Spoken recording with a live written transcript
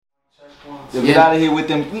Yo, get out of here with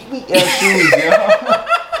them weak ass shoes, yo.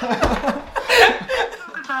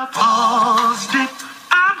 Balls deep.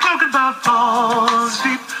 I'm talking about balls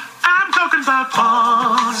deep. I'm talking about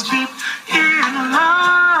balls deep in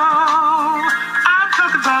love. I'm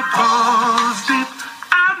talking about balls deep.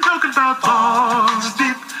 I'm talking about balls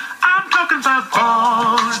deep. I'm talking about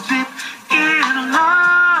balls deep in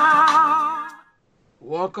love.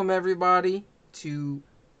 Welcome everybody to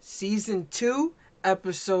season 2,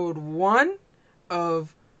 episode 1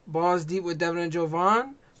 of Balls Deep with Devin and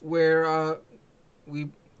Jovan, where we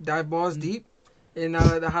dive balls deep in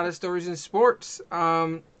the hottest stories in sports.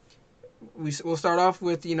 We'll start off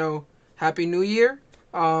with, Happy New Year.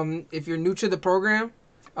 If you're new to the program,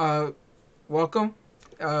 welcome.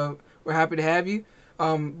 We're happy to have you.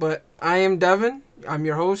 But I am Devin. I'm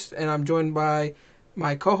your host, and I'm joined by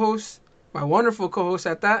my co-host, my wonderful co-host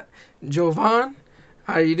at that, Jovan.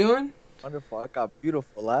 How are you doing? Wonderful. I got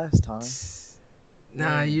beautiful last time.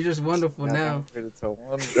 Nah, you're just wonderful now. It's a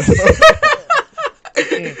wonder.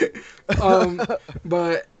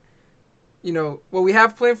 But what we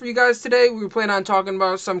have planned for you guys today, we plan on talking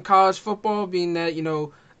about some college football, being that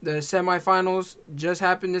the semifinals just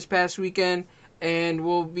happened this past weekend, and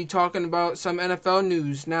we'll be talking about some NFL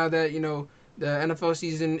news now that the NFL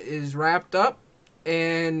season is wrapped up,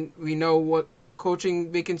 and we know what coaching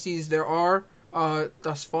vacancies there are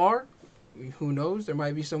thus far. Who knows? There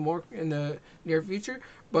might be some more in the near future,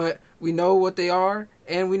 but we know what they are,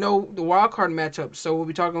 and we know the wild card matchups. So we'll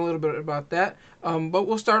be talking a little bit about that. But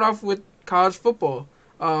we'll start off with college football.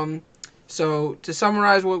 So to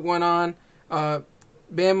summarize what went on,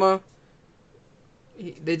 Bama,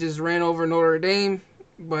 they just ran over Notre Dame,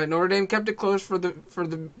 but Notre Dame kept it close for the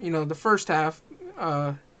the first half.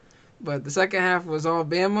 But the second half was all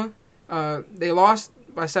Bama. They lost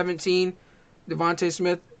by 17. Devontae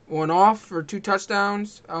Smith went off for 2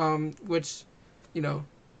 touchdowns, which,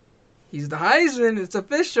 he's the Heisman. It's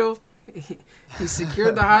official. He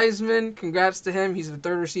secured the Heisman. Congrats to him. He's the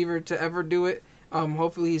third receiver to ever do it.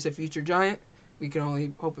 Hopefully he's a future Giant. We can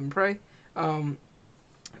only hope and pray.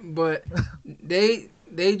 But they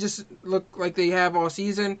just look like they have all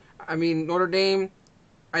season. I mean, Notre Dame,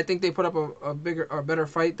 I think they put up a better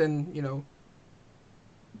fight than,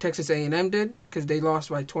 Texas A&M did, because they lost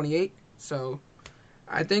by 28. So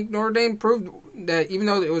I think Notre Dame proved that even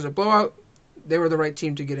though it was a blowout, they were the right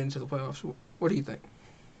team to get into the playoffs. What do you think?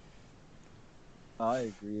 I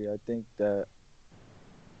agree. I think that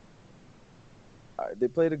they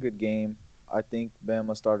played a good game. I think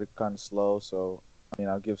Bama started kind of slow, so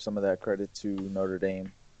I'll give some of that credit to Notre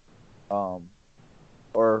Dame.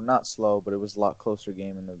 Or not slow, but it was a lot closer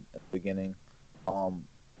game in the beginning.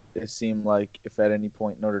 It seemed like if at any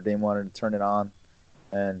point Notre Dame wanted to turn it on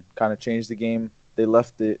and kind of change the game, they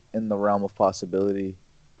left it in the realm of possibility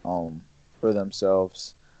for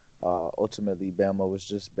themselves. Ultimately, Bama was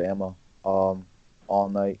just Bama all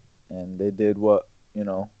night, and they did what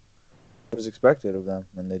was expected of them,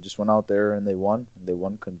 and they just went out there and they won. And they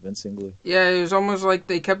won convincingly. Yeah, it was almost like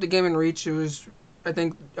they kept the game in reach. It was, I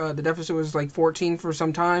think, the deficit was like 14 for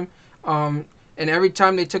some time, and every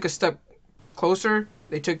time they took a step closer,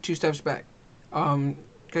 they took 2 steps back,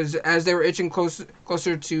 because as they were itching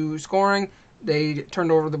closer to scoring, they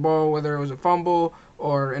turned over the ball, whether it was a fumble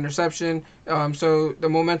or interception. So the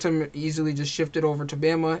momentum easily just shifted over to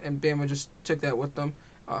Bama, and Bama just took that with them,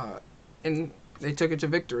 and they took it to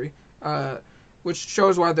victory, which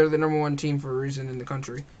shows why they're the number 1 team for a reason in the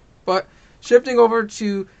country. But shifting over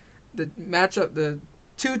to the matchup, the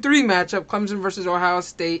 2-3 matchup, Clemson versus Ohio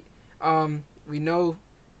State. We know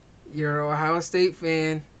you're an Ohio State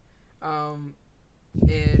fan, and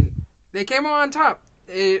they came out on top.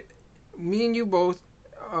 Me and you both,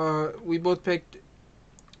 we both picked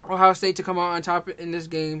Ohio State to come out on top in this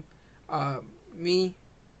game. I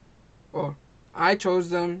chose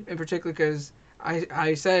them in particular because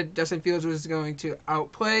I said Justin Fields was going to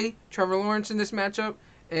outplay Trevor Lawrence in this matchup,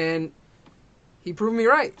 and he proved me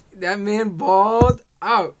right. That man balled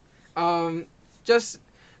out. Just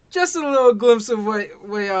a little glimpse of what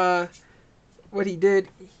he did.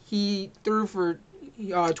 He threw for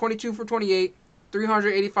 22 for 28,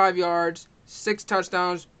 385 yards, 6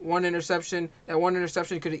 touchdowns, 1 interception. That 1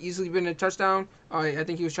 interception could have easily been a touchdown. I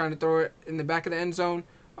think he was trying to throw it in the back of the end zone,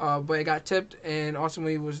 but it got tipped and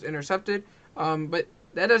ultimately was intercepted. But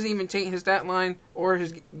that doesn't even taint his stat line or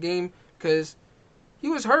his game, because he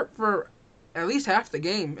was hurt for at least half the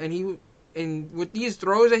game, and with these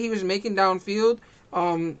throws that he was making downfield,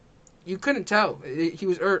 you couldn't tell he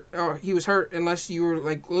was hurt. He was hurt unless you were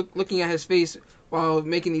like looking at his face while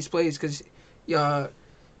making these plays, because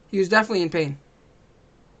he was definitely in pain.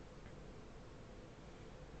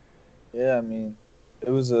 Yeah, it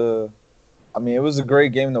was a it was a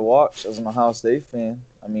great game to watch as an Ohio State fan.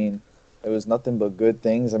 It was nothing but good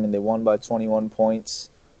things. They won by 21 points.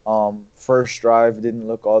 First drive didn't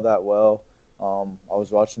look all that well. I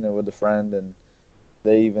was watching it with a friend, and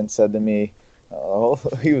they even said to me, "Oh,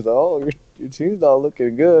 he was like, oh, your team's not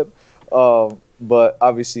looking good." But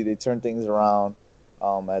obviously, they turned things around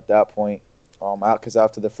at that point. Because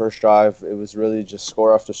after the first drive, it was really just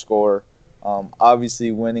score after score.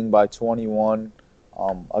 Obviously, winning by 21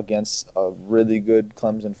 against a really good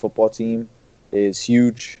Clemson football team is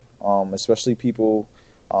huge. Especially people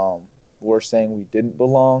were saying we didn't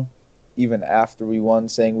belong, even after we won,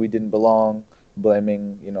 saying we didn't belong,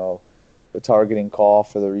 blaming the targeting call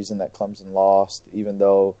for the reason that Clemson lost, even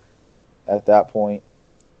though at that point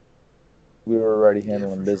we were already Yeah,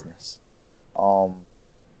 handling for sure. business. Um,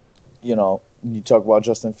 you talk about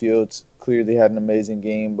Justin Fields, clearly had an amazing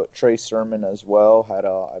game, but Trey Sermon as well had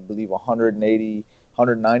I believe,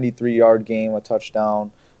 193-yard game, a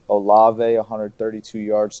touchdown. Olave, 132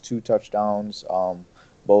 yards, two touchdowns.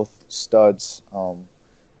 Both studs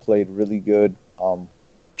played really good.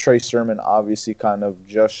 Trey Sermon obviously kind of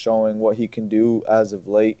just showing what he can do as of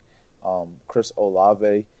late. Chris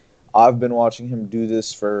Olave, I've been watching him do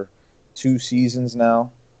this for 2 seasons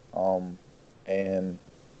now, and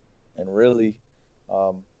really,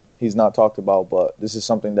 he's not talked about. But this is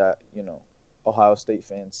something that Ohio State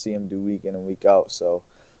fans see him do week in and week out. So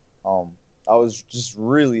I was just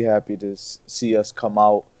really happy to see us come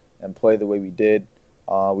out and play the way we did.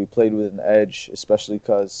 We played with an edge, especially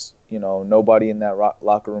because nobody in that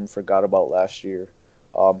locker room forgot about last year,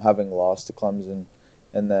 having lost to Clemson,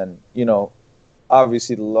 and then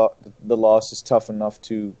obviously the loss is tough enough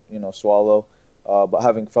to swallow, but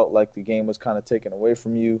having felt like the game was kind of taken away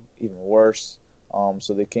from you, even worse.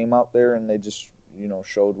 So they came out there and they just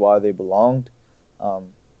showed why they belonged,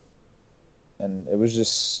 um, and it was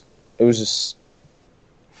just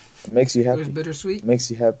it makes you It was happy. bittersweet. It makes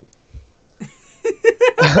you happy.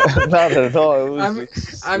 Not at all. It I was mean,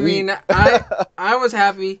 just I sweet. mean, I was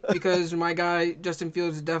happy because my guy Justin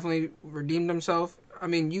Fields definitely redeemed himself. I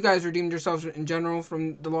mean, you guys redeemed yourselves in general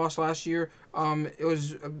from the loss last year. It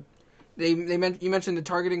was you mentioned the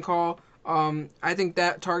targeting call. I think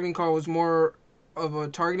that targeting call was more of a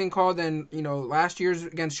targeting call than last year's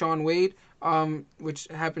against Sean Wade, which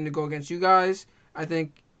happened to go against you guys. I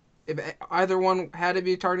think if either one had to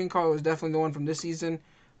be a targeting call, it was definitely the one from this season.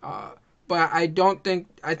 Uh, but I don't think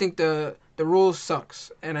I think the rule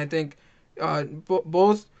sucks, and I think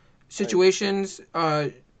both I agree. situations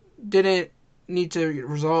didn't need to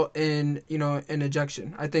result in an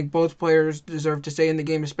ejection. I think both players deserve to stay in the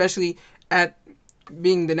game, especially at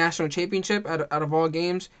being the national championship out of all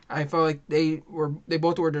games. I felt like they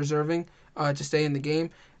both were deserving to stay in the game.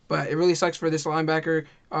 But it really sucks for this linebacker.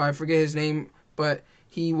 I forget his name, but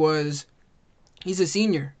he's a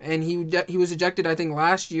senior, and he was ejected I think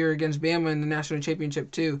last year against Bama in the national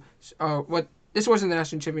championship too. What this wasn't the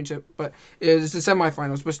national championship, but it was the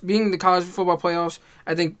semifinals. But being the college football playoffs,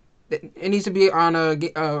 I think it needs to be on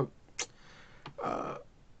uh,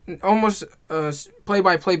 almost a play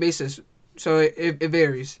by play basis, so it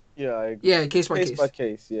varies. Yeah, I agree. Yeah, case by Case by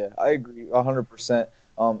case. case. Yeah, I agree 100%.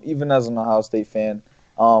 Even as an Ohio State fan,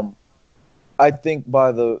 um, I think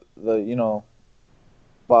by the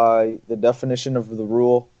definition of the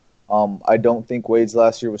rule, I don't think Wade's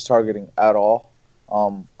last year was targeting at all.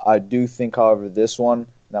 I do think, however, this one,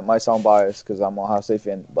 that might sound biased because I'm a Ohio State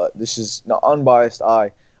fan, but this is an unbiased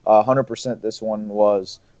eye. 100% this one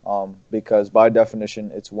was, because by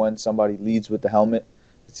definition, it's when somebody leads with the helmet.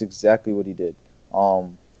 It's exactly what he did.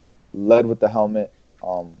 Um, Led with the helmet,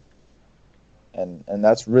 um, and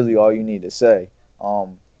that's really all you need to say.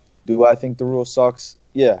 Um, do I think the rule sucks?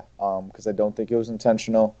 Yeah, because I don't think it was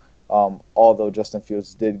intentional. Although Justin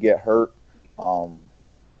Fields did get hurt, um,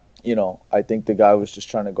 I think the guy was just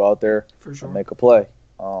trying to go out there For and sure. make a play.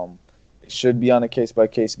 It should be on a case by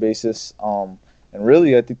case basis. And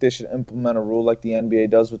really, I think they should implement a rule like the NBA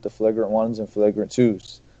does with the flagrant ones and flagrant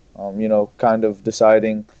twos. Kind of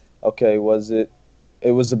deciding, okay, it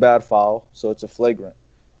was a bad foul, so it's a flagrant.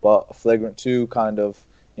 But a flagrant two kind of,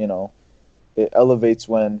 you know, it elevates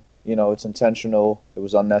when, it's intentional, it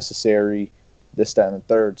was unnecessary, this, that, and the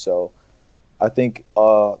third. So I think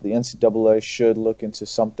the NCAA should look into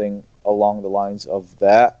something along the lines of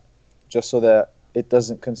that, just so that it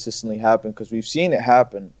doesn't consistently happen. Because we've seen it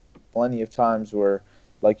happen plenty of times where,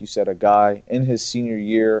 like you said, a guy in his senior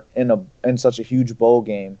year in such a huge bowl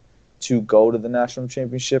game to go to the national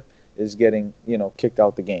championship is getting kicked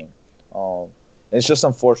out the game. Um, it's just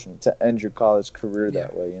unfortunate to end your college career Yeah.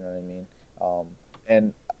 that way. You know what I mean?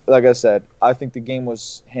 And like I said, I think the game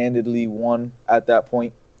was handedly won at that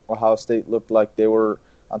point. Ohio State looked like they were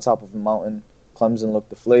on top of the mountain. Clemson looked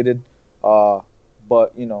deflated.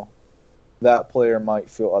 But, that player might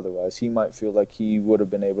feel otherwise. He might feel like he would have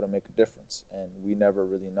been able to make a difference, and we never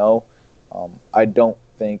really know. I don't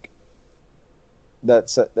think that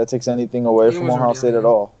takes anything away from Ohio State at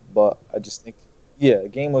all. But I just think, the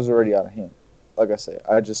game was already out of hand. Like I say,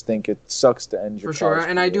 I just think it sucks to end your For sure,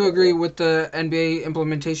 and I do career. agree with the NBA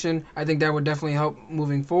implementation. I think that would definitely help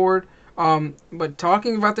moving forward. But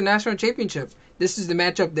talking about the national championship, this is the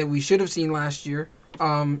matchup that we should have seen last year.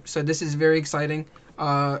 So this is very exciting.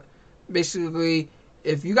 Basically,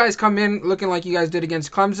 if you guys come in looking like you guys did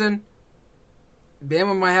against Clemson,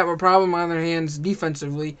 Bama might have a problem on their hands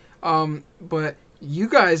defensively. But you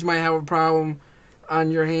guys might have a problem on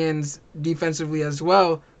your hands defensively as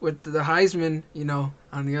well with the Heisman,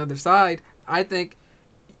 on the other side. I think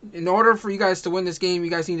in order for you guys to win this game, you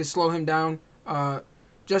guys need to slow him down.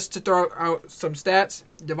 Just to throw out some stats,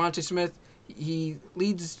 Devontae Smith, he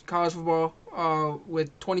leads college football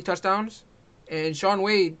with 20 touchdowns, and Shaun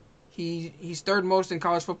Wade, he's third most in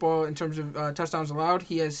college football in terms of touchdowns allowed.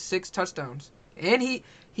 He has 6 touchdowns, and he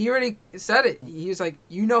already said it. He was like,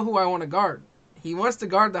 who I want to guard. He wants to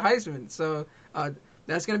guard the Heisman, so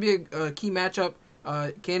that's going to be a key matchup.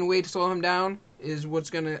 Can Wade slow him down is what's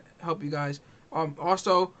going to help you guys.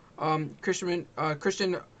 Also, Christian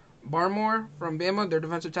Barmore from Bama, their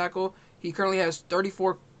defensive tackle, he currently has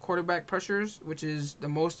 34 quarterback pressures, which is the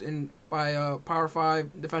most by a Power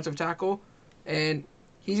 5 defensive tackle, and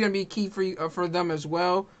he's going to be key for them as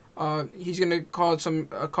well. He's going to cause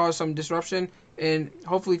some disruption, and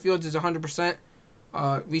hopefully Fields is 100%.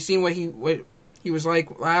 We've seen what he was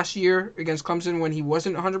like last year against Clemson when he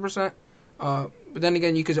wasn't 100%. But then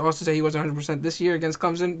again, you could also say he wasn't 100% this year against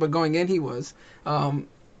Clemson, but going in he was.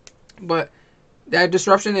 But that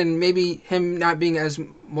disruption and maybe him not being as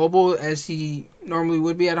mobile as he normally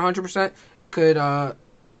would be at 100% could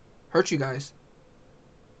hurt you guys.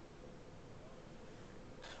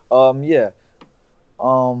 Yeah.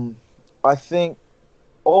 I think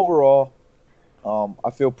overall, I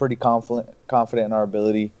feel pretty confident in our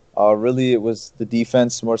ability. Really, it was the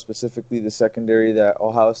defense, more specifically the secondary, that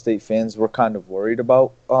Ohio State fans were kind of worried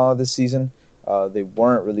about this season. They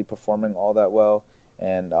weren't really performing all that well,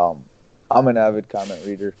 and I'm an avid comment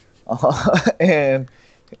reader, and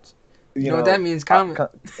you know what that means, comment.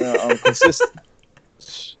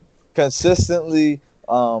 Consistently,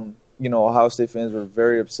 Ohio State fans were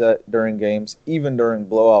very upset during games, even during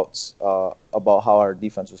blowouts, about how our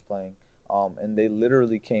defense was playing, and they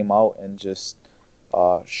literally came out and just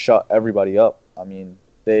shut everybody up. I mean,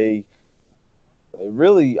 they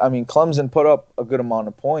really, Clemson put up a good amount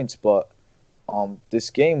of points, but this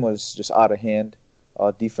game was just out of hand.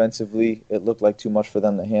 Defensively, it looked like too much for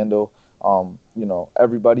them to handle.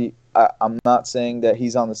 Everybody, I'm not saying that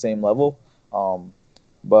he's on the same level,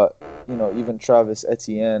 but, even Travis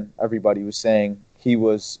Etienne, everybody was saying he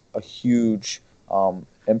was a huge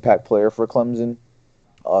impact player for Clemson.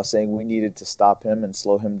 Saying we needed to stop him and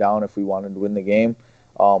slow him down if we wanted to win the game.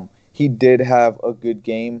 He did have a good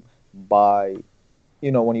game by,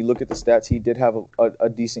 when you look at the stats, he did have a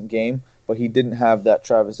decent game, but he didn't have that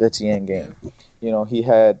Travis Etienne game. He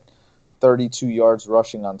had 32 yards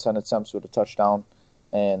rushing on 10 attempts with a touchdown,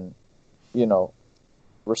 and,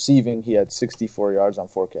 receiving, he had 64 yards on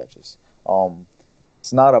 4 catches.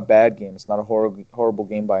 It's not a bad game. It's not a horrible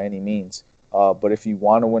game by any means. But if you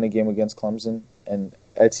want to win a game against Clemson and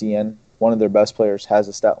Etienne, one of their best players, has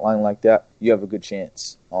a stat line like that, you have a good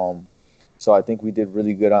chance. So I think we did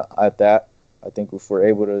really good at that. I think if we're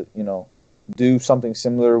able to, do something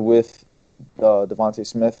similar with Devontae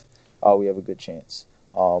Smith, we have a good chance.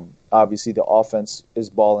 Obviously, the offense is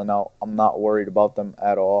balling out. I'm not worried about them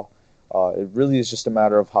at all. It really is just a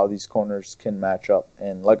matter of how these corners can match up.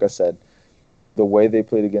 And like I said, the way they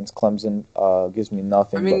played against Clemson gives me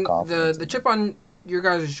nothing but confidence. The chip on your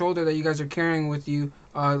guys' shoulder that you guys are carrying with you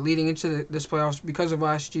leading into this playoffs because of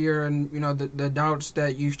last year and, the doubts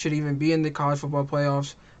that you should even be in the college football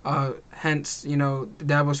playoffs. Hence,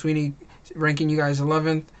 Dabo Swinney ranking you guys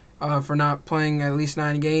 11th for not playing at least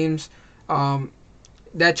 9 games.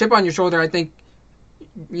 That chip on your shoulder, I think,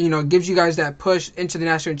 gives you guys that push into the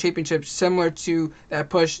national championship, similar to that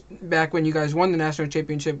push back when you guys won the national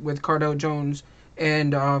championship with Cardale Jones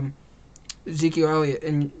and Ezekiel Elliott.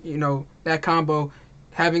 And, that combo,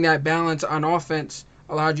 having that balance on offense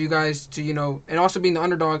allowed you guys to, and also being the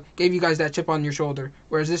underdog, gave you guys that chip on your shoulder.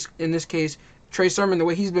 Whereas in this case, Trey Sermon, the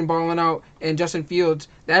way he's been balling out, and Justin Fields,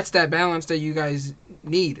 that's that balance that you guys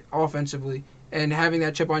need offensively. And having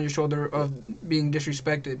that chip on your shoulder of being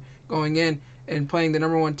disrespected going in. and playing the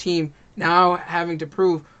number one team, now having to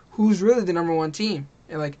prove who's really the number one team.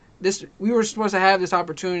 And like this, we were supposed to have this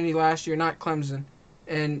opportunity last year, not Clemson,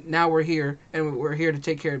 and now we're here, and we're here to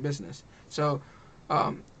take care of business. So,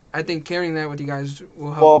 I think carrying that with you guys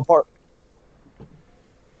will help.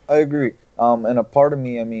 I agree. And a part of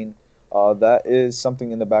me, I mean, that is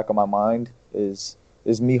something in the back of my mind is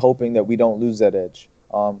me hoping that we don't lose that edge.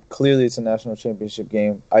 Clearly, it's a national championship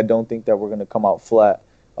game. I don't think that we're going to come out flat.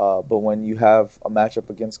 But when you have a matchup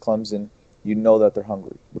against Clemson, you know that they're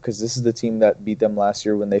hungry because this is the team that beat them last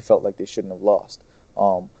year when they felt like they shouldn't have lost.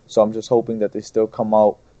 So I'm just hoping that they still come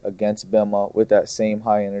out against Bama with that same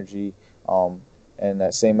high energy and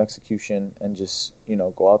that same execution and just,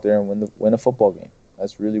 go out there and win a football game.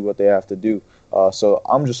 That's really what they have to do. So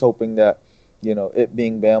I'm just hoping that, it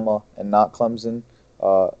being Bama and not Clemson,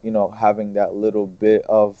 having that little bit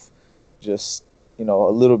of just, a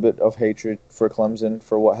little bit of hatred for Clemson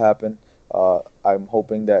for what happened. I'm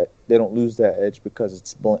hoping that they don't lose that edge because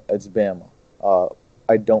it's Bama.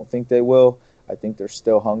 I don't think they will. I think they're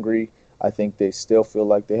still hungry. I think they still feel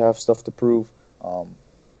like they have stuff to prove.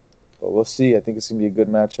 But we'll see. I think it's going to be a good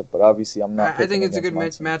matchup. But obviously, I'm not. I think it's a good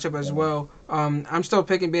matchup as well. I'm still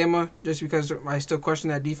picking Bama just because I still question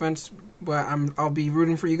that defense. But I'll be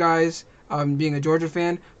rooting for you guys. Being a Georgia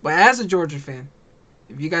fan. But as a Georgia fan,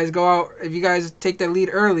 if you guys take that lead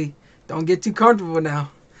early, don't get too comfortable now.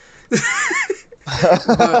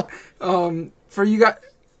 But, for you guys,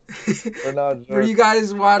 for you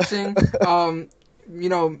guys watching,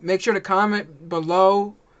 make sure to comment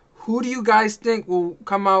below. Who do you guys think will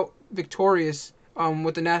come out victorious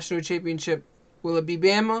with the national championship? Will it be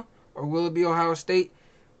Bama or will it be Ohio State?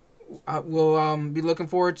 We'll be looking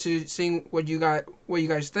forward to seeing what you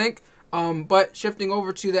guys think. But shifting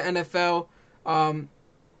over to the NFL,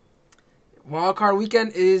 Wild Card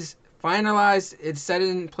Weekend is finalized. It's set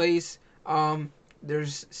in place.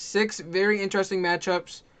 There's 6 very interesting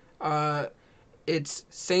matchups. It's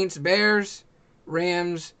Saints, Bears,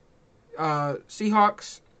 Rams,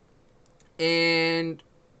 Seahawks, and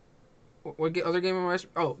what other game am I?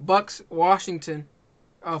 Oh, Bucks, Washington,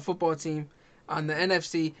 football team on the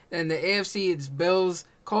NFC. And the AFC, it's Bills,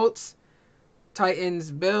 Colts,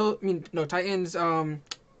 Titans,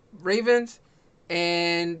 Ravens,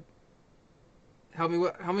 and help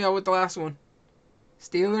me out with the last one.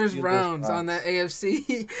 Steelers, Browns on the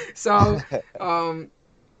AFC. So,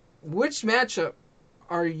 which matchup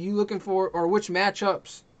are you looking for, or which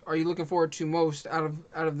matchups are you looking forward to most out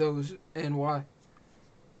of those, and why?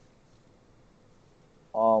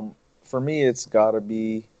 For me, it's got to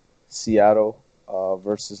be Seattle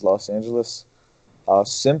versus Los Angeles,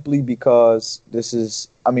 simply because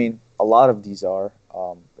a lot of these are.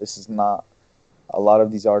 This is not. A lot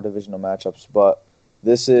of these are divisional matchups, but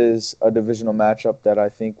this is a divisional matchup that I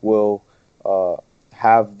think will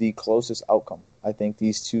have the closest outcome. I think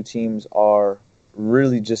these two teams are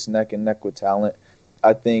really just neck and neck with talent.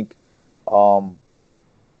 I think what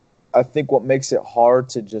makes it hard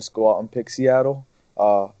to just go out and pick Seattle,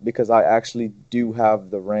 because I actually do have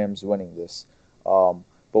the Rams winning this. But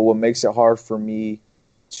what makes it hard for me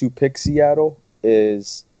to pick Seattle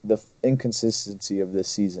is the inconsistency of this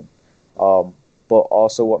season. But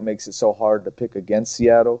also what makes it so hard to pick against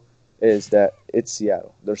Seattle is that it's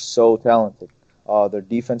Seattle. They're so talented. Their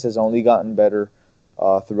defense has only gotten better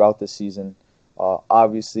throughout the season.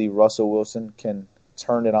 Obviously, Russell Wilson can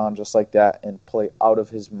turn it on just like that and play out of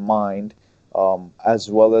his mind, as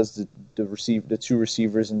well as the two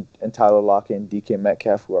receivers in Tyler Lockett and DK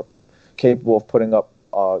Metcalf, who are capable of putting up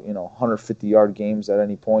 150-yard games at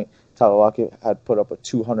any point. Tyler Lockett had put up a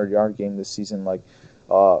 200-yard game this season.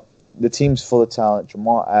 The team's full of talent.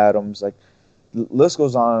 Jamal Adams, the list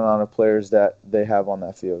goes on and on of players that they have on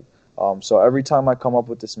that field. So every time I come up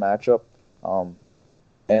with this matchup, and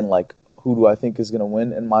who do I think is going to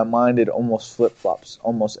win, in my mind it almost flip-flops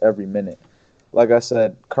almost every minute. Like I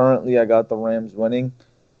said, currently I got the Rams winning,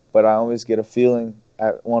 but I always get a feeling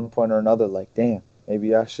at one point or another damn,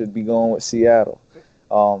 maybe I should be going with Seattle.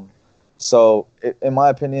 So in my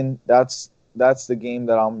opinion, that's the game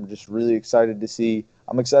that I'm just really excited to see.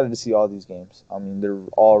 I'm excited to see all these games. I mean, they're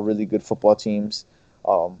all really good football teams.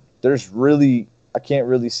 I can't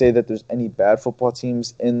really say that there's any bad football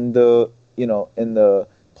teams in the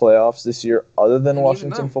playoffs this year, other than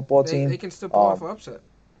Washington football team. They can still pull off an upset.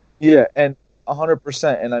 Yeah, and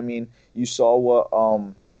 100%. And I mean, you saw what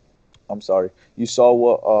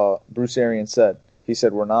Bruce Arians said. He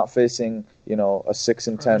said we're not facing a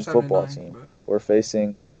 6-10 football team. But... We're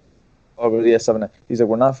facing 7-9. He said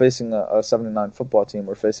we're not facing a 7-9 football team.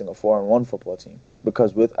 We're facing a 4-1 football team,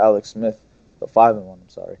 because with Alex Smith, the 5-1. I'm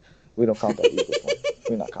sorry, we don't count that Eagles one.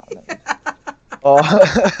 We're not counting that. Uh,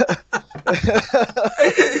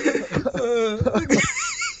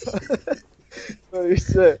 so he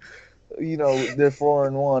said, they're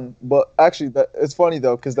 4-1, but actually, that it's funny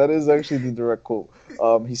though, because that is actually the direct quote.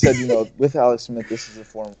 He said, with Alex Smith, this is a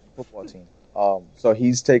former football team. So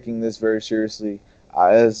he's taking this very seriously,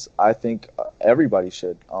 as I think everybody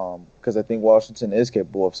should, because I think Washington is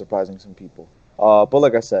capable of surprising some people. But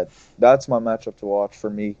like I said, that's my matchup to watch for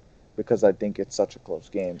me, because I think it's such a close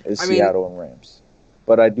game. Is Seattle and Rams,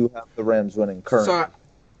 but I do have the Rams winning currently. So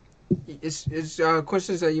it's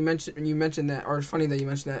questions that you mentioned that, or it's funny that you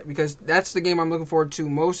mentioned that, because that's the game I'm looking forward to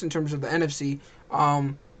most in terms of the NFC.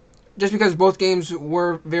 Just because both games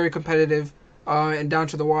were very competitive and down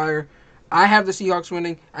to the wire. I have the Seahawks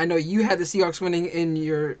winning. I know you had the Seahawks winning in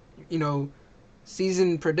your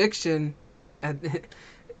season prediction at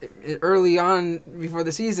early on before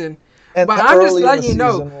the season. And but I'm just letting you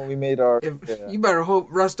know, when we made our, you better hope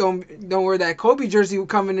Russ don't wear that Kobe jersey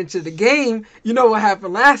coming into the game. You know what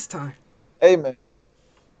happened last time. Hey man,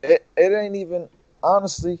 it ain't even,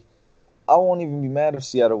 honestly, I won't even be mad if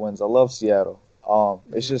Seattle wins. I love Seattle.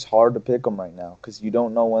 It's just hard to pick them right now because you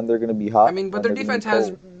don't know when they're going to be hot. I mean, but their defense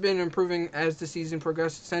has been improving as the season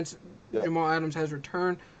progressed since Jamal Adams has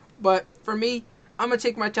returned. But for me, I'm gonna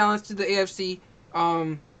take my talents to the AFC,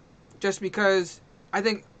 just because I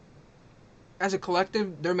think, as a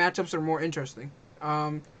collective, their matchups are more interesting.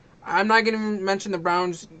 I'm not going to mention the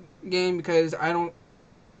Browns game because I don't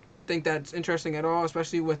think that's interesting at all,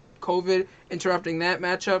 especially with COVID interrupting that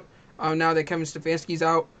matchup. Now that Kevin Stefanski's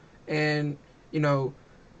out, and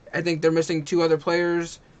I think they're missing two other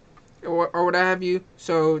players or what have you.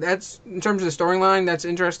 So that's, in terms of the storyline, that's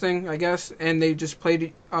interesting, I guess. And they just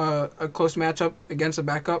played a close matchup against a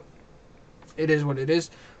backup. It is what it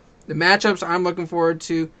is. The matchups I'm looking forward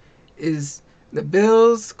to is the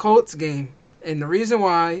Bills-Colts game. And the reason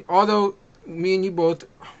why, although me and you both,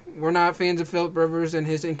 we're not fans of Philip Rivers and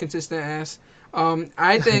his inconsistent ass,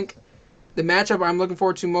 I think the matchup I'm looking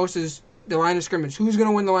forward to most is the line of scrimmage. Who's going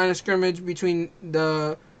to win the line of scrimmage between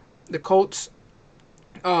the Colts?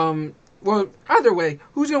 Well, either way,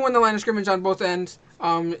 who's going to win the line of scrimmage on both ends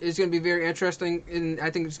is going to be very interesting, and I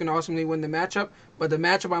think it's going to ultimately win the matchup. But the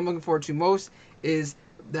matchup I'm looking forward to most is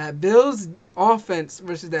that Bills offense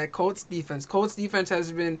versus that Colts defense. Colts defense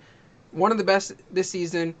has been one of the best this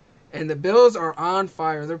season, and the Bills are on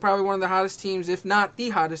fire. They're probably one of the hottest teams, if not the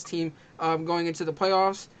hottest team, going into the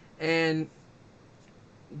playoffs. And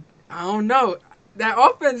I don't know, that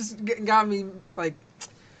offense got me, like,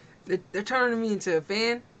 they're turning me into a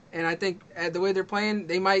fan. And I think the way they're playing,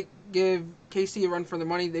 they might give KC a run for the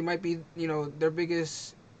money. They might be, their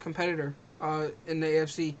biggest competitor in the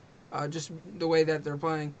AFC. Just the way that they're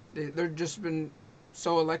playing, they're just been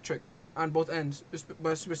so electric on both ends,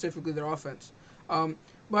 but specifically their offense.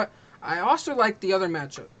 But I also like the other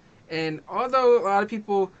matchup. And although a lot of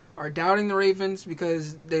people are doubting the Ravens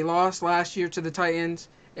because they lost last year to the Titans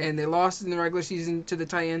and they lost in the regular season to the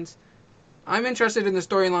Titans, I'm interested in the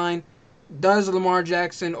storyline. Does Lamar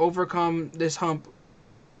Jackson overcome this hump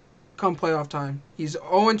come playoff time? He's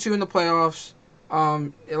 0-2 in the playoffs.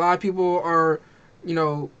 A lot of people are,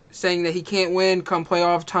 saying that he can't win come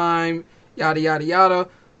playoff time, yada, yada, yada.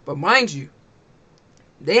 But mind you,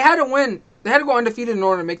 they had to win. They had to go undefeated in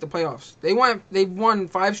order to make the playoffs. They've won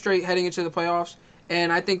 5 straight heading into the playoffs.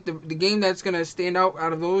 And I think the game that's going to stand out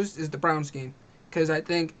of those is the Browns game. Because I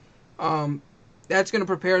think that's going to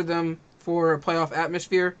prepare them for a playoff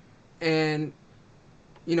atmosphere. And,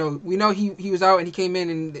 we know he was out and he came in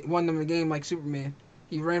and won them the game like Superman.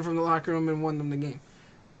 He ran from the locker room and won them the game.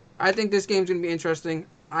 I think this game's going to be interesting.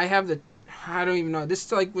 I don't even know. This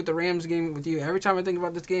is like with the Rams game with you. Every time I think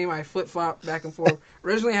about this game, I flip-flop back and forth.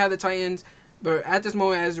 Originally, I had the Titans, but at this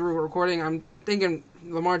moment, as we're recording, I'm thinking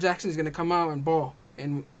Lamar Jackson is going to come out and ball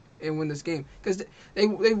and win this game. Because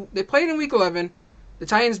they played in Week 11. The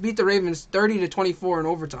Titans beat the Ravens 30-24 in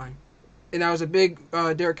overtime. And that was a big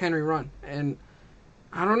Derrick Henry run. And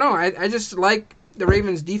I don't know. I just like the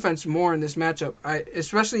Ravens' defense more in this matchup.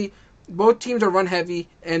 Especially, both teams are run-heavy,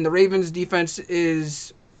 and the Ravens' defense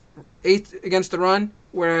is 8th against the run,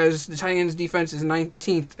 whereas the Titans' defense is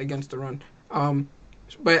 19th against the run.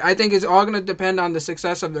 But I think it's all going to depend on the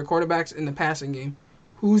success of their quarterbacks in the passing game.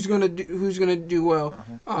 Who's going to do well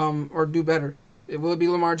or do better? Will it be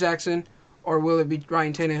Lamar Jackson or will it be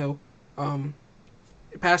Ryan Tannehill?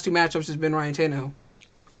 The past 2 matchups has been Ryan Tannehill.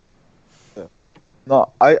 Yeah.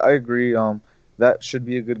 No, I agree. That should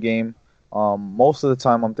be a good game. Most of the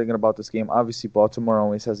time I'm thinking about this game. Obviously, Baltimore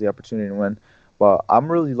always has the opportunity to win. But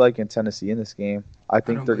I'm really liking Tennessee in this game. I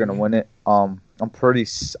think they're going to win it. I'm pretty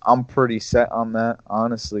set on that,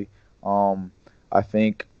 honestly. I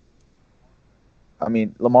think I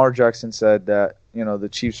mean, Lamar Jackson said that, the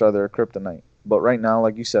Chiefs are their kryptonite. But right now,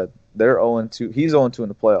 like you said, they're 0-2. He's 0-2 in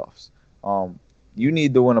the playoffs. You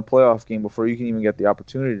need to win a playoff game before you can even get the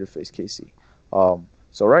opportunity to face KC.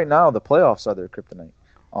 So right now, the playoffs are their kryptonite.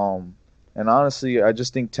 And honestly, I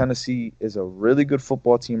just think Tennessee is a really good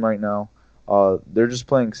football team right now. They're just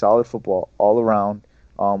playing solid football all around.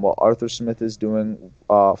 What Arthur Smith is doing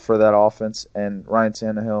for that offense and Ryan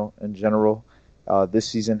Tannehill in general this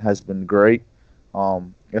season has been great.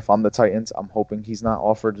 If I'm the Titans, I'm hoping he's not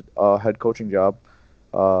offered a head coaching job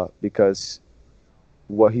because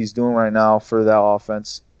what he's doing right now for that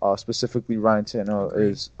offense, specifically Ryan Tannehill,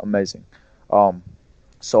 is amazing.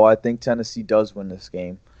 So I think Tennessee does win this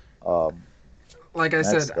game. Like I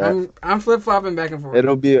said, I'm flip flopping back and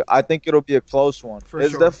forth. I think it'll be a close one.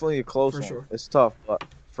 It's definitely a close one. Sure. It's tough, but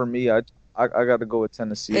for me, I got to go with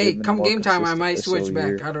Tennessee. Hey, come game time, I might switch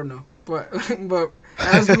back. I don't know, but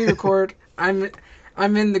as we record, I'm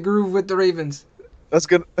in the groove with the Ravens. That's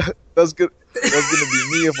good. That's good. That's gonna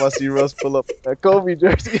be me if I see Russ pull up that Kobe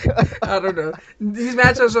jersey. I don't know. These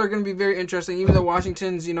matchups are going to be very interesting. Even though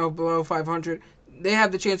Washington's below 500, they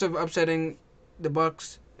have the chance of upsetting the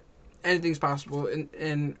Bucks. Anything's possible,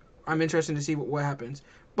 and I'm interested to see what happens.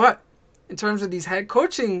 But in terms of these head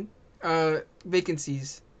coaching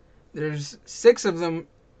vacancies, there's 6 of them: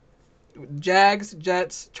 Jags,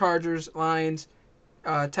 Jets, Chargers, Lions,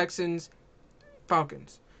 Texans,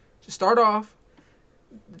 Falcons. To start off,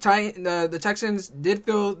 the Texans did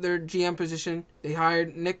fill their GM position. They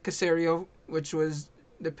hired Nick Caserio, which was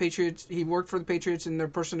the Patriots. He worked for the Patriots in their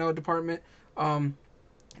personnel department.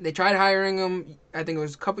 They tried hiring him, I think it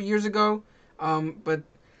was a couple years ago, but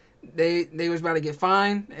they was about to get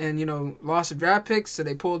fined and lost the draft picks, so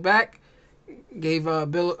they pulled back, gave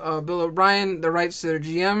Bill O'Brien the rights to their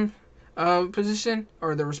GM position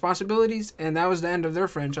or the responsibilities, and that was the end of their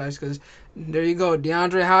franchise. Because there you go,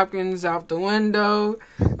 DeAndre Hopkins out the window,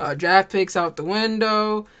 draft picks out the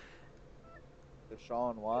window.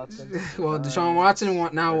 Deshaun Watson. Well, Deshaun Watson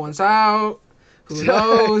wants out. Who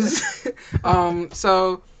knows?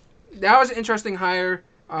 So that was an interesting hire.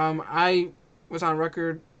 I was on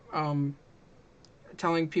record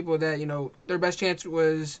telling people that their best chance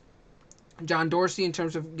was John Dorsey in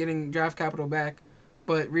terms of getting draft capital back,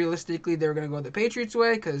 but realistically they were going to go the Patriots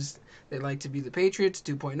way because they like to be the Patriots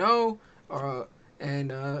 2.0,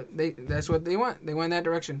 and that's what they want. They went that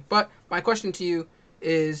direction. But my question to you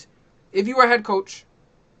is, if you were a head coach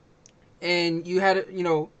and you had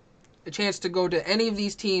a chance to go to any of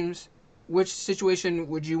these teams, which situation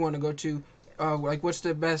would you want to go to? What's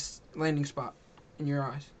the best landing spot in your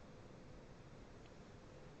eyes?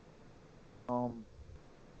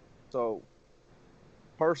 So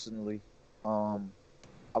personally,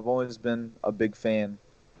 I've always been a big fan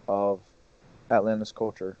of Atlanta's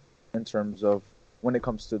culture in terms of when it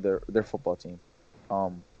comes to their football team.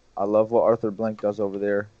 I love what Arthur Blank does over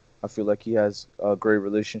there. I feel like he has a great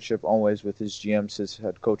relationship always with his GMs, his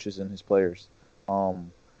head coaches, and his players.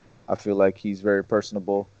 I feel like he's very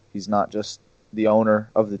personable. He's not just the owner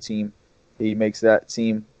of the team. He makes that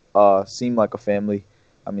team seem like a family.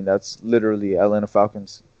 I mean, that's literally Atlanta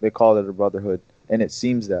Falcons. They call it a brotherhood, and it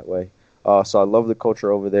seems that way. So I love the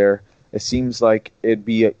culture over there. It seems like it'd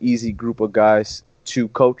be an easy group of guys to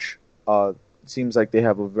coach. It seems like they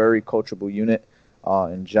have a very coachable unit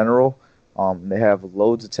in general. They have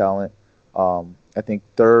loads of talent. I think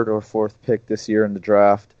 3rd or 4th pick this year in the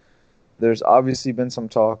draft. There's obviously been some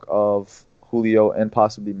talk of Julio and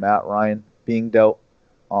possibly Matt Ryan being dealt.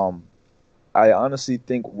 I honestly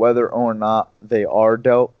think whether or not they are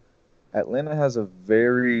dealt, Atlanta has a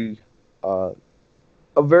very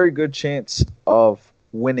good chance of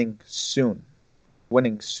winning sooner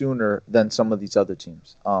than some of these other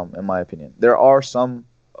teams, in my opinion. There are some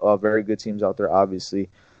very good teams out there, obviously,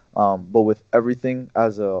 but with everything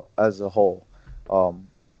as a whole,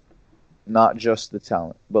 not just the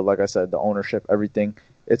talent, but like I said, the ownership, everything,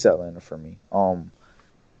 it's Atlanta for me.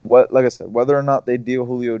 Like I said, whether or not they deal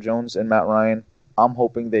Julio Jones and Matt Ryan, I'm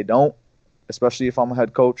hoping they don't, especially if I'm a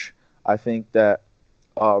head coach. I think that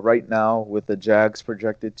right now, with the Jags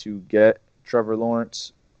projected to get Trevor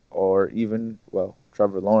Lawrence,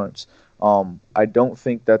 Trevor Lawrence, I don't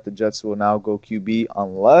think that the Jets will now go QB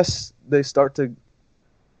unless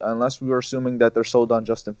we were assuming that they're sold on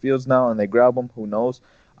Justin Fields now and they grab him. Who knows?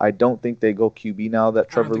 I don't think they go QB now that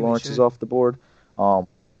Trevor Lawrence is off the board.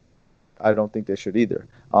 I don't think they should either.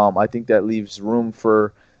 I think that leaves room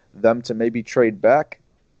for them to maybe trade back.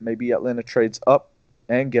 Maybe Atlanta trades up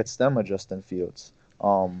and gets them a Justin Fields.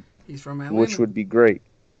 He's from Atlanta, which would be great.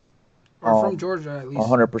 Or from Georgia, at least.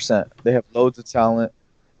 100%. They have loads of talent.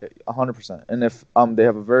 100%. And if they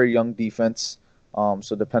have a very young defense,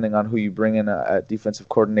 So depending on who you bring in at defensive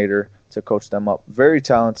coordinator to coach them up, very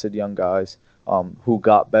talented young guys who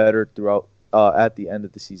got better throughout at the end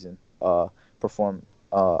of the season, performed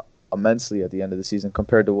immensely at the end of the season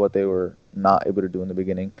compared to what they were not able to do in the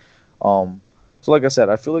beginning. So like I said,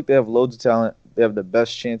 I feel like they have loads of talent. They have the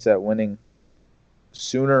best chance at winning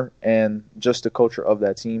sooner, and just the culture of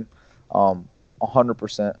that team,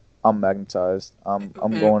 100%. I'm magnetized. I'm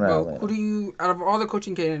going to Atlanta. Who do you, out of all the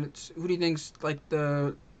coaching candidates, who do you think's like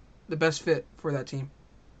the best fit for that team?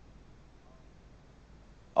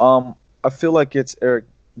 I feel like it's Eric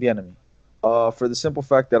Bieniemy. For the simple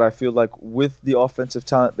fact that I feel like with the offensive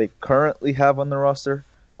talent they currently have on the roster,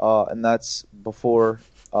 and that's before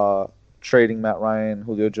trading Matt Ryan,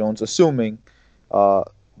 Julio Jones, assuming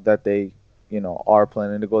that they, are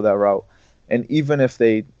planning to go that route. And even if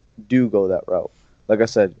they do go that route, like I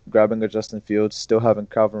said, grabbing a Justin Fields, still having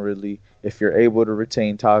Calvin Ridley, if you're able to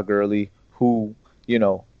retain Todd Gurley, who,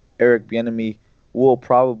 Eric Bieniemy will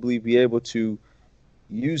probably be able to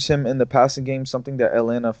use him in the passing game, something that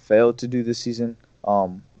Atlanta failed to do this season,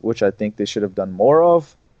 which I think they should have done more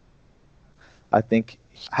of. I think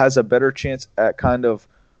he has a better chance at kind of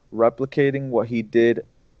replicating what he did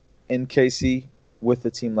in KC with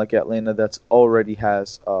a team like Atlanta that's already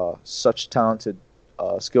has such talented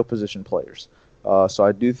skill position players. So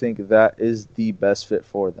I do think that is the best fit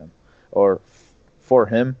for them, or for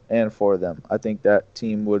him and for them. I think that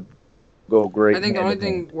team would go great. I think the hand only in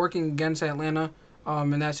thing hand. working against Atlanta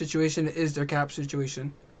in that situation is their cap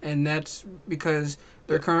situation. And that's because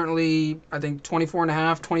they're currently, I think, 24 and a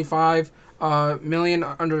half, 25 million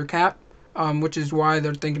under cap, which is why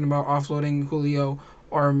they're thinking about offloading Julio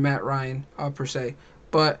or Matt Ryan per se.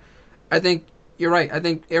 But I think you're right. I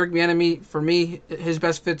think Eric Bieniemy, for me, his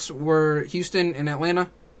best fits were Houston and Atlanta.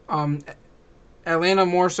 Um, Atlanta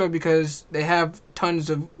more so because they have tons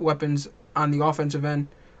of weapons on the offensive end,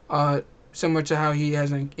 similar to how he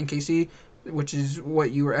has in KC, which is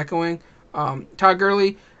what you were echoing. Todd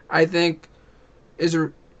Gurley, I think, is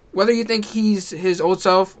a, whether you think he's his old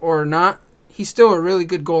self or not, he's still a really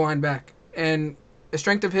good goal line back. And the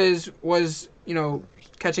strength of his was,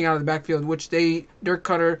 catching out of the backfield, which Dirk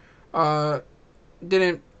Cutter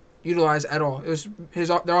didn't utilize at all. It was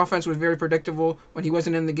their offense was very predictable when he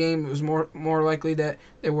wasn't in the game. It was more likely that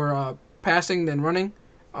they were passing than running,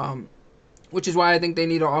 which is why I think they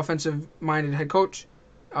need an offensive minded head coach,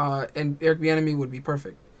 and Eric Bieniemy would be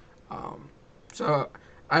perfect. So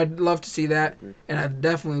I'd love to see that, and I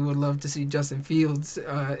definitely would love to see Justin Fields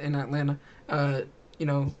in Atlanta. You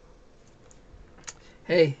know,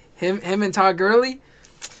 hey, him and Todd Gurley,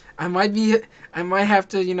 I might have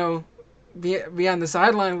to be on the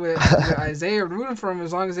sideline with Isaiah rooting for him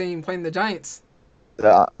as long as they ain't playing the Giants.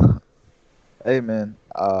 Yeah. Hey man,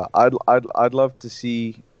 I'd love to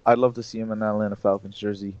see him in an Atlanta Falcons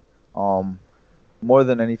jersey. Um, More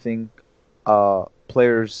than anything,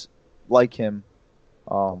 players like him.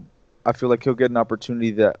 Um, I feel like he'll get an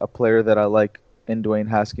opportunity that a player that I like in Dwayne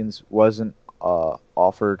Haskins wasn't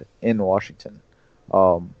offered in Washington.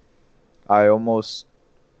 Um, I almost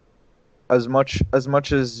as much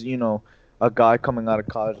as a guy coming out of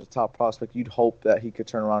college, a top prospect, you'd hope that he could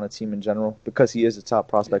turn around a team in general because he is a top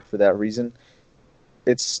prospect for that reason.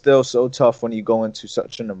 It's still so tough when you go into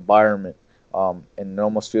such an environment, and it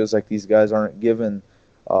almost feels like these guys aren't given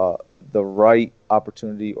uh, the right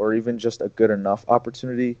opportunity or even just a good enough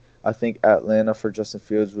opportunity. I think Atlanta for Justin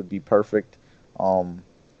Fields would be perfect, um,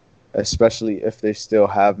 especially if they still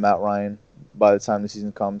have Matt Ryan by the time the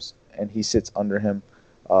season comes and he sits under him.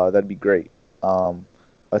 That'd be great.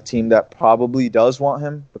 A team that probably does want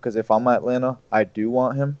him, because if I'm Atlanta, I do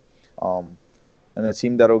want him. Um, and a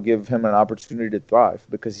team that'll give him an opportunity to thrive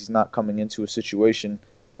because he's not coming into a situation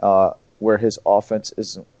where his offense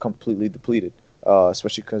is completely depleted.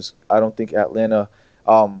 Especially because I don't think Atlanta,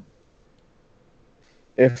 um,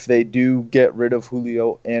 if they do get rid of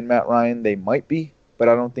Julio and Matt Ryan, they might be, but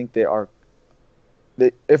I don't think they are.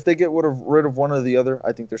 If they get rid of one or the other,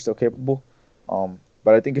 I think they're still capable.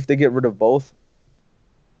 But I think if they get rid of both,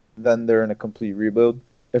 then they're in a complete rebuild.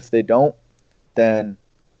 If they don't, then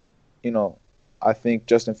you know I think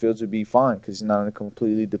Justin Fields would be fine because he's not in a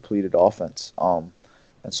completely depleted offense. And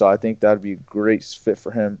so I think that'd be a great fit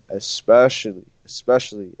for him, especially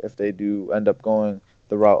if they do end up going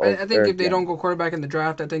the route I of think if Eric they don't Bieniemy. go quarterback in the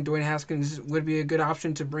draft, I think Dwayne Haskins would be a good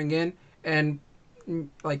option to bring in and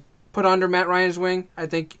like put under Matt Ryan's wing. I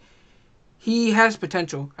think he has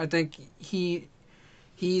potential. I think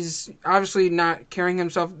he's obviously not carrying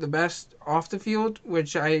himself the best off the field,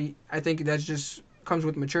 which I think that just comes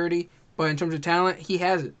with maturity. But in terms of talent, he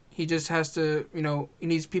has it. He just has to, he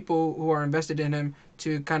needs people who are invested in him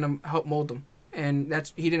to kind of help mold him. and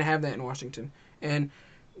he didn't have that in Washington. And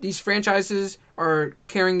these franchises are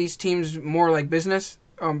carrying these teams more like businesses,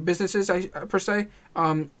 per se,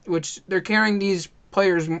 which they're carrying these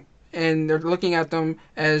players and they're looking at them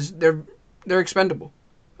as they're expendable.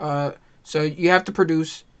 So you have to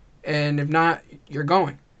produce, and if not, you're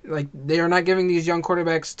going. Like, they are not giving these young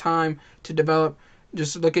quarterbacks time to develop.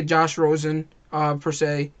 Just look at Josh Rosen, per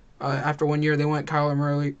se. After 1 year, they went Kyler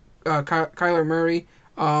Murray.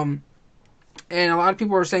 And a lot of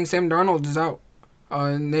people are saying Sam Darnold is out.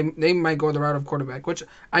 And they might go the route of quarterback, which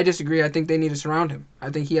I disagree. I think they need to surround him. I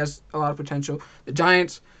think he has a lot of potential. The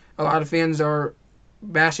Giants, a lot of fans are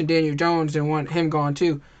bashing Daniel Jones and want him gone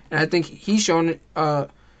too. And I think he's shown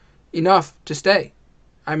enough to stay.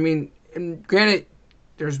 I mean, and granted,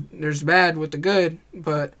 there's bad with the good,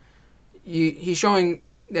 but he's showing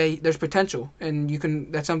that there's potential, and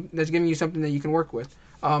that's giving you something that you can work with.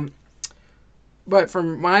 But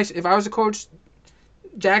if I was a coach,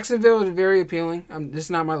 Jacksonville is very appealing. This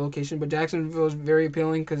is not my location, but Jacksonville is very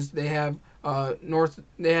appealing because they have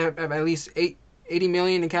They have at least $80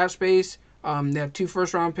 million in cap space. They have 2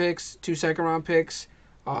 first-round picks, 2 second-round picks,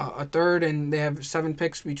 a third, and they have 7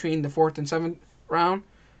 picks between the 4th and 7th round,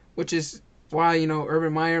 which is why,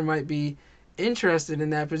 Urban Meyer might be interested in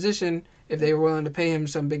that position if they were willing to pay him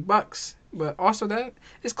some big bucks. But also that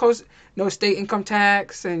is close, no state income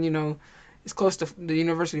tax, and, it's close to the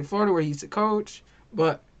University of Florida where he's the coach.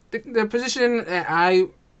 But the position that I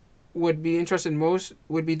would be interested in most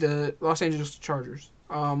would be the Los Angeles Chargers.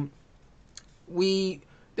 They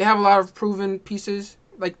have a lot of proven pieces.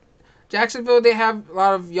 Like Jacksonville, they have a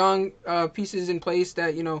lot of young pieces in place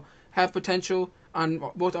that, have potential on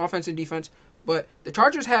both offense and defense. But the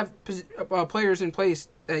Chargers have players in place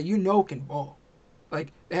that can ball.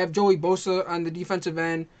 Like, they have Joey Bosa on the defensive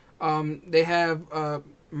end. They have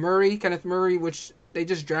Kenneth Murray, which they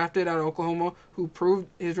just drafted out of Oklahoma, who proved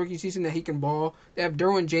his rookie season that he can ball. They have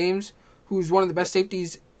Derwin James, who's one of the best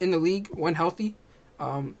safeties in the league when healthy.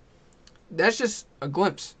 That's just a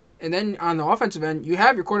glimpse. And then on the offensive end, you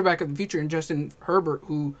have your quarterback of the future in Justin Herbert,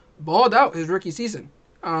 who balled out his rookie season.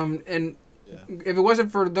 If it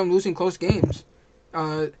wasn't for them losing close games,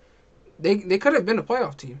 they could have been a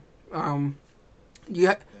playoff team.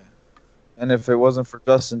 And if it wasn't for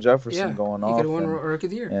Justin Jefferson going he off could have won Rookie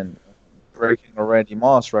of the Year and breaking a Randy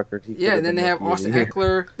Moss record, and then they have Austin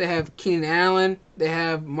Eckler, they have Keenan Allen, they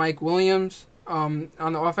have Mike Williams on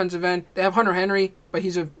the offensive end. They have Hunter Henry, but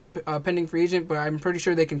he's a pending free agent, but I'm pretty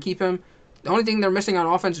sure they can keep him. The only thing they're missing on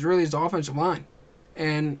offense is the offensive line,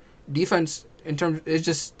 and defense is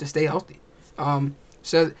just to stay healthy.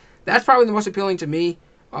 So that's probably the most appealing to me.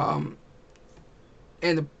 And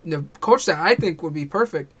the coach that I think would be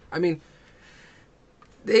perfect. I mean,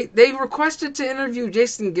 they requested to interview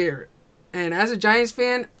Jason Garrett, and as a Giants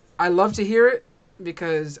fan, I love to hear it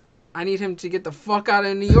because I need him to get the fuck out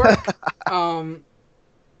of New York.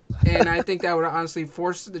 And I think that would honestly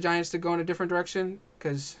force the Giants to go in a different direction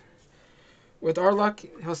because with our luck,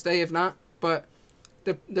 he'll stay if not. But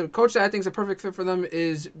the coach that I think is a perfect fit for them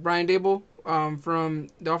is Brian Daboll, from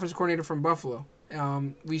the offensive coordinator from Buffalo.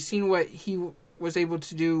 We've seen what he was able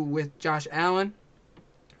to do with Josh Allen,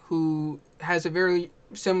 who has a very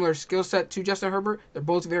similar skill set to Justin Herbert. They're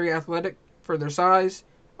both very athletic for their size.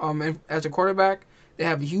 And as a quarterback, they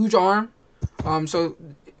have a huge arm. So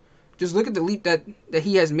just look at the leap that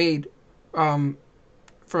he has made from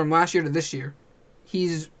last year to this year.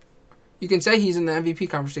 You can say he's in the MVP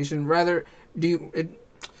conversation.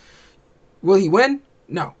 Will he win?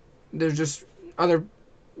 No. There's just other,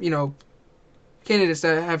 candidates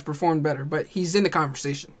that have performed better, but he's in the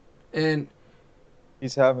conversation. And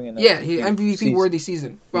he's having an MVP worthy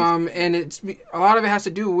season. And it's a lot of it has to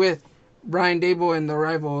do with Brian Daboll and the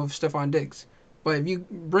arrival of Stephon Diggs. But if you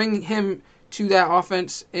bring him to that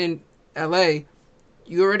offense in LA,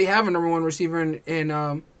 you already have a number 1 receiver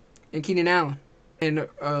in Keenan Allen and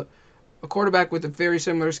a quarterback with a very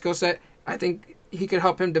similar skill set. I think he could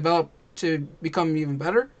help him develop to become even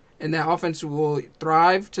better, and that offense will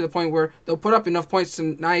thrive to the point where they'll put up enough points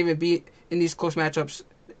to not even be in these close matchups.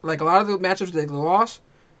 Like a lot of the matchups they lost,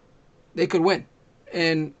 they could win,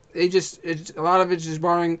 and a lot of it's just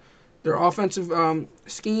borrowing their offensive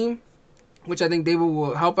scheme, which I think Daboll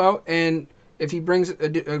will help out. And if he brings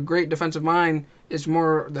a great defensive mind, it's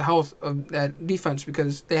more the health of that defense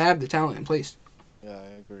because they have the talent in place. Yeah,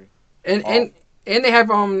 I agree. And they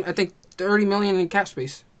have I think $30 million in cap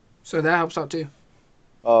space, so that helps out too.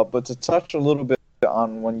 But to touch a little bit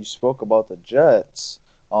on when you spoke about the Jets,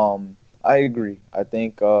 I agree. I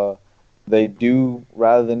think they do,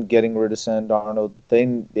 rather than getting rid of Sam Darnold, they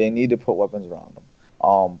need to put weapons around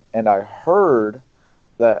him. And I heard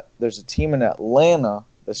that there's a team in Atlanta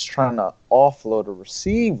that's trying to offload a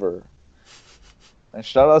receiver. And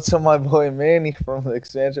shout out to my boy Manny from the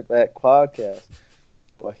Expansion Pack podcast.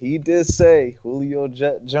 But he did say Julio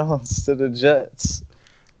Jet Jones to the Jets.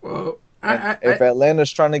 Well, If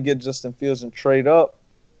Atlanta's trying to get Justin Fields and trade up,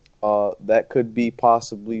 that could be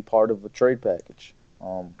possibly part of a trade package.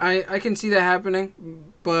 I can see that happening,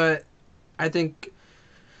 but I think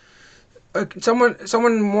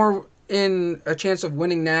someone more in a chance of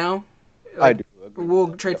winning now. I do agree.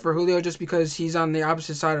 We'll trade for Julio just because he's on the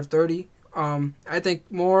opposite side of 30. I think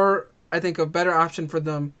a better option for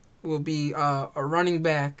them will be a running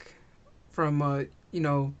back from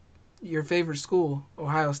your favorite school,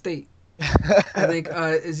 Ohio State. I think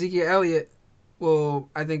Ezekiel Elliott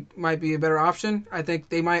might be a better option. I think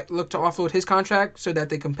they might look to offload his contract so that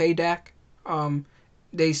they can pay Dak.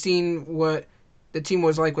 They seen what the team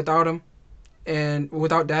was like without him, and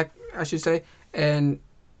without Dak, I should say, and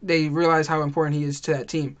they realize how important he is to that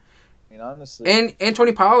team. I mean, honestly, And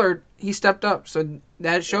Tony Pollard, he stepped up, so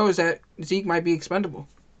that shows that Zeke might be expendable.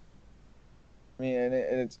 I mean, and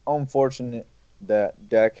it's unfortunate that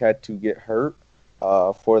Dak had to get hurt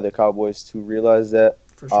for the Cowboys to realize that.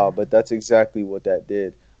 For sure. But that's exactly what that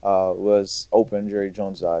did, was open Jerry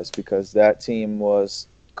Jones' eyes, because that team was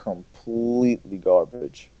completely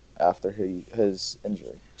garbage after his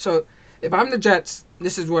injury. So if I'm the Jets,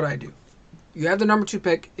 this is what I do. You have the number 2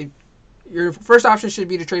 pick. Your first option should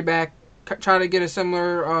be to trade back, try to get a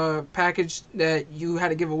similar package that you had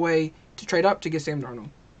to give away to trade up to get Sam Darnold.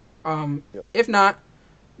 Yep. If not,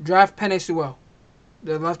 draft Penei Sewell,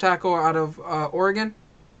 the left tackle out of Oregon,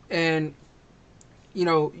 and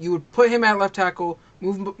you would put him at left tackle,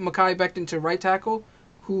 move Mekhi Becton to right tackle,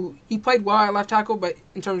 who he played well at left tackle, but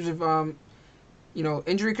in terms of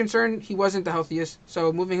injury concern, he wasn't the healthiest.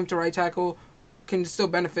 So moving him to right tackle can still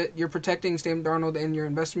benefit. You're protecting Sam Darnold and your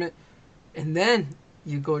investment. And then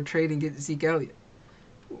you go trade and get Zeke Elliott,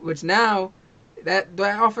 which now that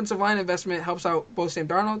offensive line investment helps out both Sam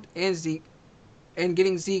Darnold and Zeke. And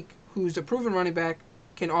getting Zeke, who's a proven running back,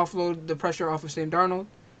 can offload the pressure off of Sam Darnold,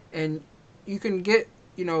 and you can get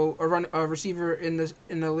a receiver in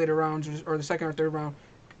the later rounds or the second or third round.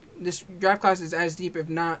 This draft class is as deep, if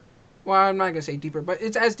not, well, I'm not gonna say deeper, but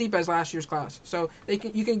it's as deep as last year's class. So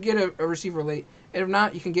you can get a receiver late, and if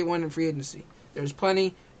not, you can get one in free agency. There's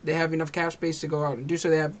plenty. They have enough cap space to go out and do so.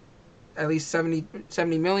 They have at least 70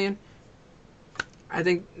 million. I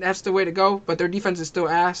think that's the way to go, but their defense is still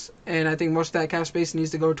ass, and I think most of that cap space needs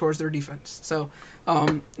to go towards their defense. So,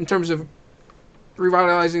 in terms of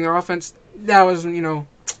revitalizing their offense, that was,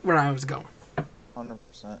 where I was going.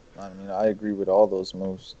 100%. I mean, I agree with all those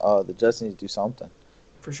moves. The Jets need to do something.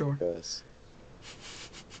 For sure. Because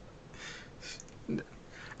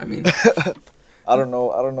I mean, I don't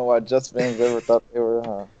know why Jets fans ever thought they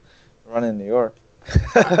were running New York.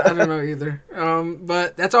 I don't know either.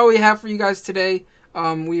 But that's all we have for you guys today.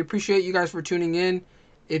 We appreciate you guys for tuning in.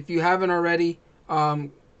 If you haven't already,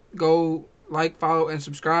 go like, follow, and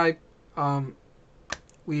subscribe.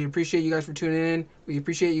 We appreciate you guys for tuning in. We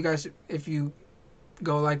appreciate you guys if you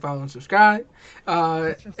go like, follow, and subscribe.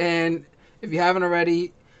 And if you haven't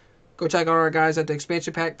already, go check out our guys at the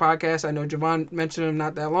Expansion Pack podcast. I know Javon mentioned them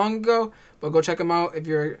not that long ago, but go check them out if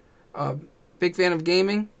you're a big fan of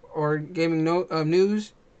gaming or gaming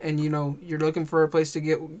news, and you're looking for a place to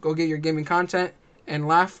go get your gaming content and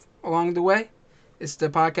laugh along the way. It's the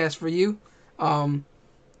podcast for you.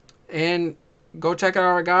 And go check out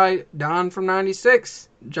our guy Don from 96,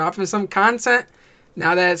 dropping some content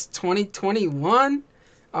now that it's 2021.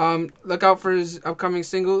 Look out for his upcoming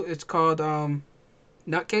single. It's called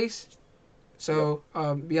Nutcase. So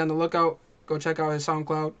be on the lookout. Go check out his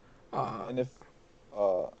SoundCloud. And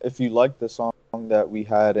if you like the song that we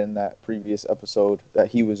had in that previous episode that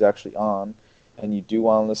he was actually on, and you do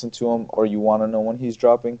want to listen to him, or you want to know when he's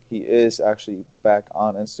dropping, he is actually back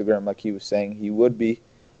on Instagram, like he was saying he would be,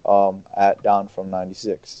 at Don from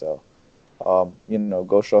 96. So,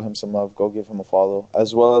 go show him some love. Go give him a follow,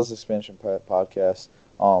 as well as Expansion Podcast.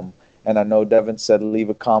 And I know Devin said leave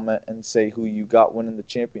a comment and say who you got winning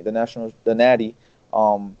the Natty.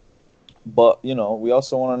 But we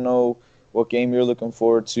also want to know what game you're looking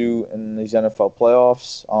forward to in these NFL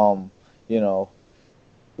playoffs.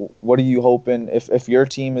 What are you hoping if your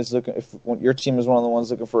team is your team is one of the ones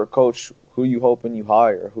looking for a coach? Who you hoping you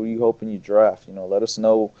hire? Who you hoping you draft? Let us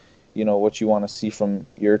know. What you want to see from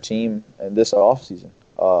your team in this offseason.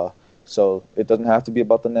 So it doesn't have to be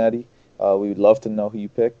about the Natty. We would love to know who you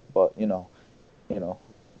pick, but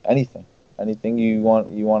anything you want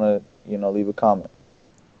to leave a comment.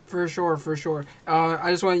 For sure. I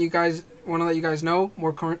just want to let you guys know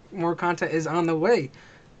more content is on the way.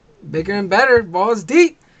 bigger and better. Balls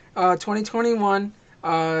deep. 2021.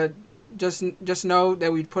 Just know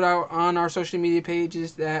that we put out on our social media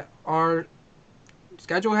pages that our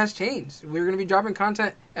schedule has changed. We're going to be dropping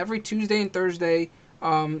content every Tuesday and Thursday,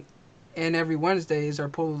 and every Wednesday is our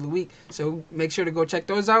poll of the week. So make sure to go check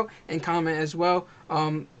those out and comment as well.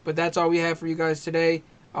 But that's all we have for you guys today.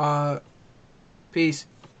 Peace.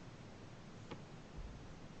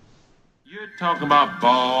 You're talking about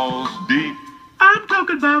balls deep. I'm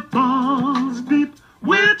talking about balls deep.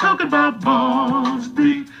 We're talking about balls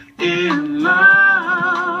deep in love.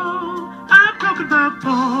 I'm talking about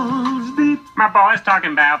balls deep. My boy's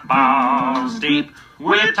talking about balls deep.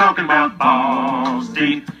 We're talking about balls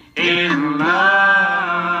deep in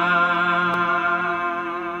love.